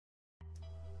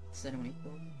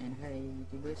Assalamualaikum and hi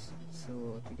YouTubers.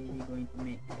 So today we're going to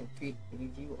make a quick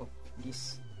review of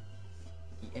this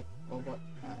DFRobot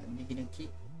beginner kit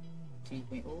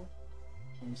 3.0,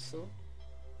 and so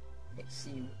let's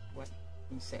see what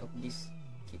inside of this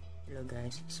kit. Hello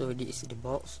guys, so this is the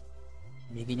box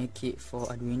beginner kit for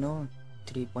Arduino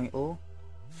 3.0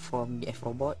 from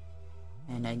DFRobot,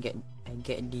 and I get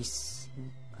this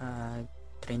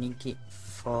training kit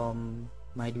from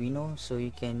my Arduino, so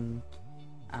you can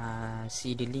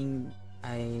see the link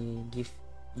I give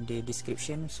in the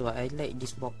description. So I like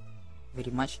this box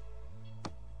very much,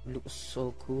 looks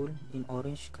so cool in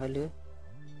orange color.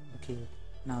 Okay,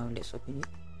 now let's open it.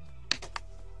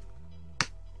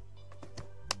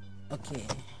 Okay,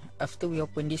 after we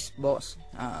open this box,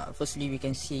 firstly we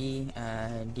can see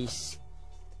this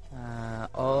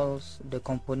all the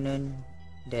component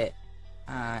that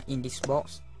in this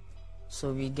box.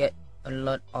 So we get a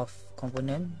lot of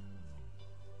component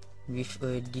with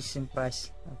a decent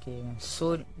price. Okay,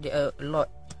 so there are a lot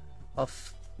of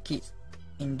kits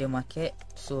in the market,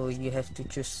 so you have to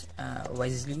choose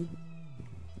wisely,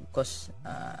 because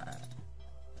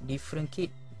different kit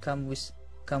come with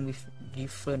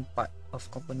different part of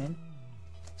component.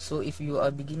 So if you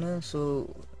are beginner, so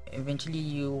eventually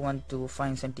you want to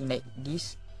find something like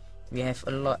this. We have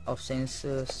a lot of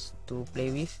sensors to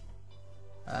play with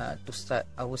to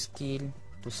start our skill,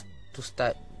 to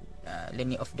start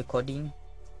learning of the coding.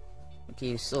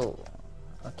 Okay, so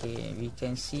we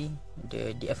can see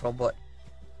the DFRobot.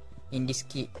 In this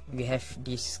kit we have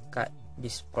this card,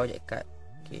 this project card.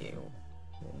 Okay,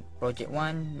 project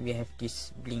 1 we have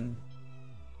this blinking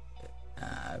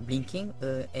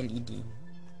LED.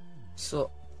 So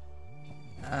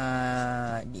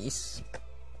this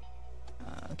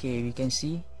okay, we can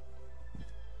see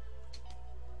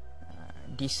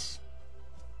this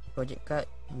project card.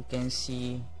 We can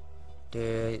see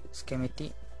the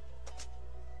schematic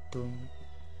to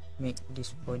make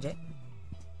this project.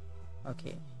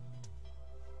 Okay,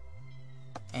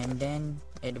 and then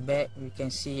at the back we can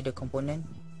see the component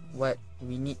what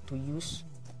we need to use.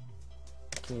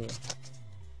 Okay,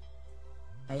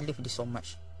 I love this so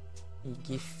much. It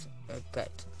gives a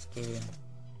guide. Okay,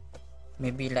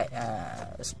 maybe like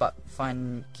Spark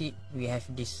Fun kit, we have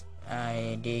this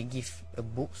they give a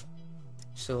book,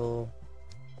 so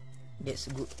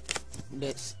that's good.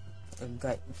 That's a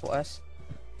guide for us.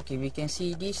 Okay, we can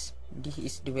see this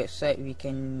is the website. We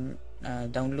can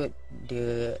download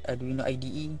the Arduino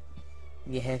IDE.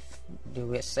 We have the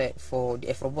website for the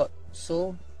DFRobot,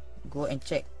 so go and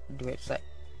check the website.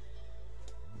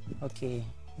 Okay,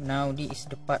 now this is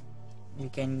the part we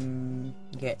can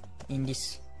get in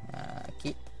this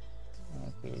kit.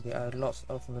 Okay, there are lots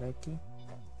of variety.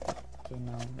 Okay,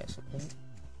 now let's open it.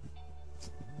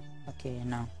 Okay,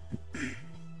 now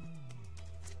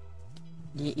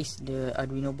this is the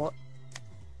Arduino board,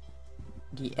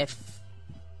 DFRduino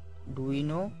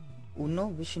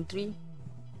UNO version 3,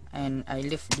 and I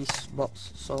love this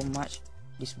box so much,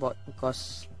 this board,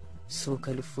 because so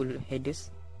colorful headers,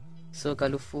 so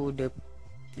colorful the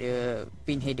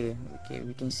pin header. Okay,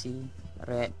 we can see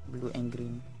red, blue and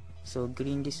green. So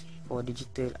green this for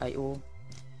digital IO,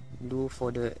 blue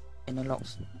for the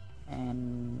analogs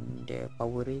and the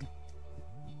power rail.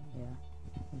 Yeah,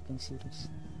 you can see this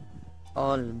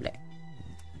all black.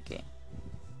 Okay,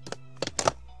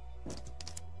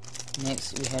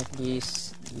 next we have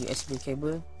this USB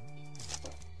cable.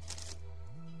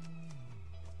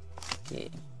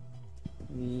 Okay,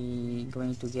 we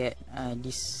going to get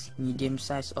this medium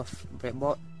size of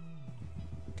breadboard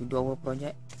to do our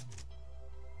project.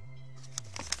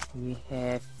 We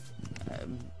have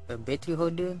a battery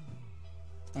holder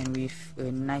and with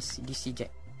a nice DC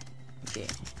jack. Okay,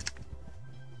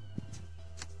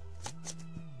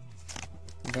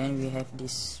 then we have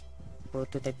this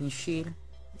prototyping shield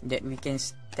that we can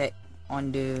stack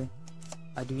on the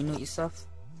Arduino itself.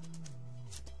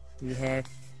 We have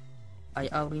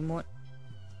IR remote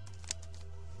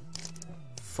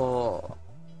for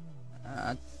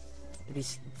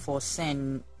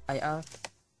send IR,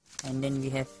 and then we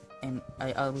have an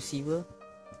IR receiver.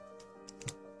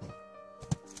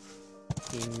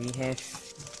 Okay, we have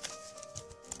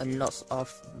a lot of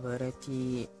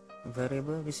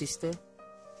variable resistor.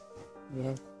 We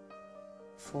have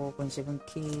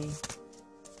 4.7K,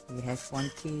 we have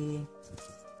 1K,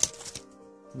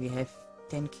 we have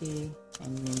 10K,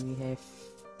 and then we have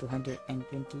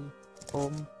 220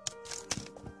 ohm.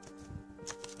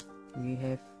 We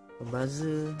have a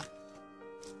buzzer.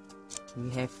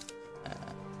 We have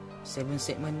 7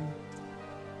 segment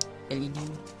LED.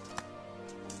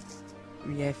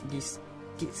 We have this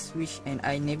kit switch, and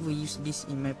I never use this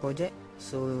in my project,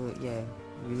 so yeah,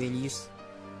 we will use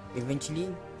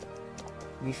eventually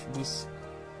with this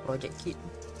project kit.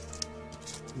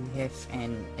 We have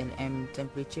an LM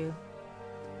temperature,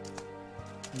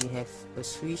 we have a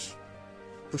switch,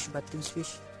 push button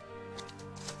switch,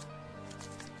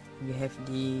 we have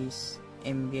this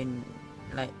ambient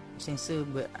light sensor,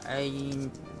 but I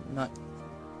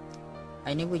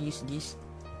never use this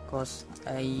because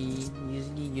I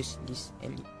usually use this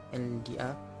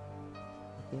LDR.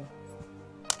 Okay,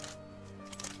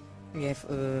 we have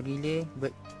a relay,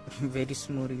 but very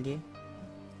small relay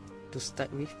to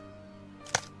start with,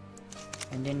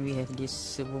 and then we have this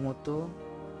servo motor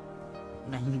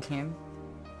 9 gram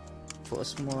for a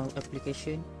small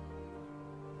application.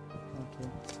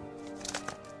 Okay,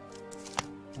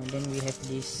 and then we have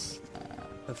this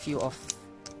a few of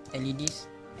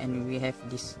LEDs, and we have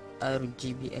this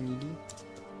RGB LED.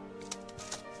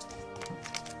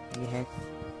 We have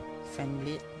fan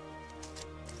blade,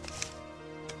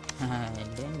 and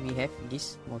then we have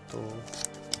this motor.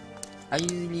 I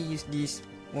usually use this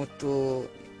motor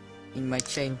in my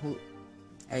childhood.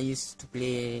 I used to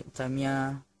play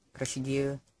Tamiya, Crash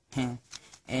Gear,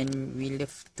 and we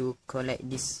love to collect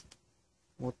this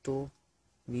motor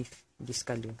with this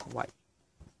color, white,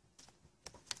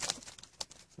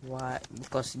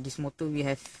 because this motor we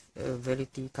have a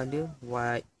variety color: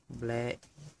 white, black,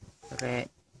 red,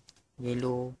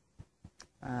 yellow,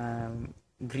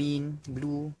 green,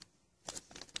 blue.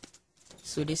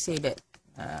 So they say that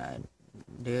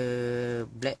the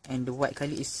black and the white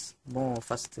color is more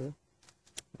faster,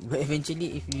 but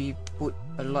eventually if we put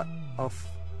a lot of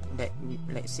that,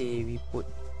 let's say we put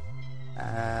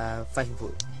 5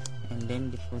 volt, and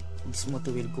then this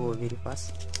motor will go very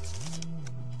fast.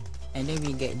 And then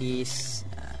we get this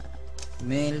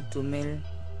male to male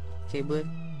cable,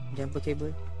 jumper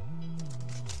cable,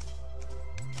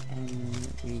 and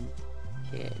we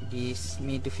get this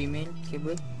male to female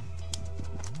cable,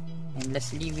 and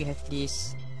lastly we have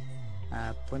this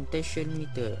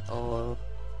potentiometer or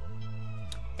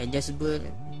adjustable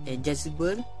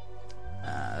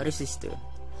resistor.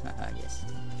 Yes,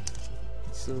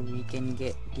 so we can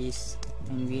get this,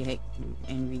 and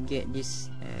we get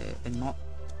this a knob,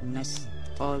 nice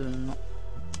tall knob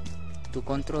to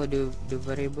control the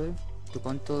variable, to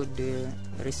control the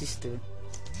resistor.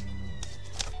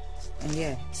 And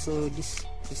yeah, so this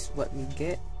is what we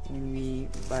get when we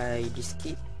buy this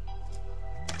kit.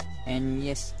 And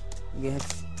yes, you have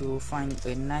to find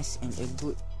a nice and a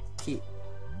good kit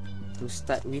to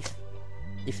start with.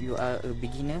 If you are a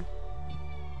beginner,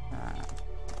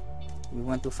 you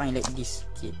want to find like this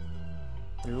kit,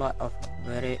 a lot of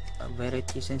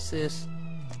variety sensors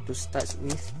to start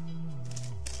with,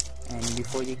 and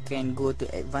before you can go to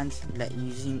advanced, like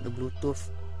using a Bluetooth,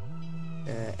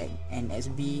 an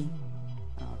USB,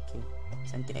 okay,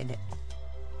 something like that.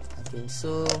 Okay,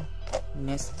 so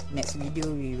next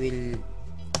video we will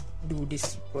do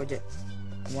this project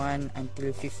 1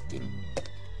 until 15.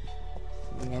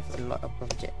 We have a lot of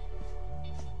project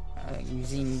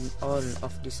using all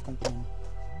of this component.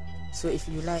 So if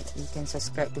you like, you can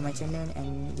subscribe to my channel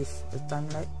and give a thumb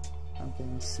like. Okay,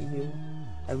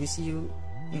 I will see you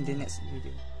in the next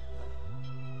video.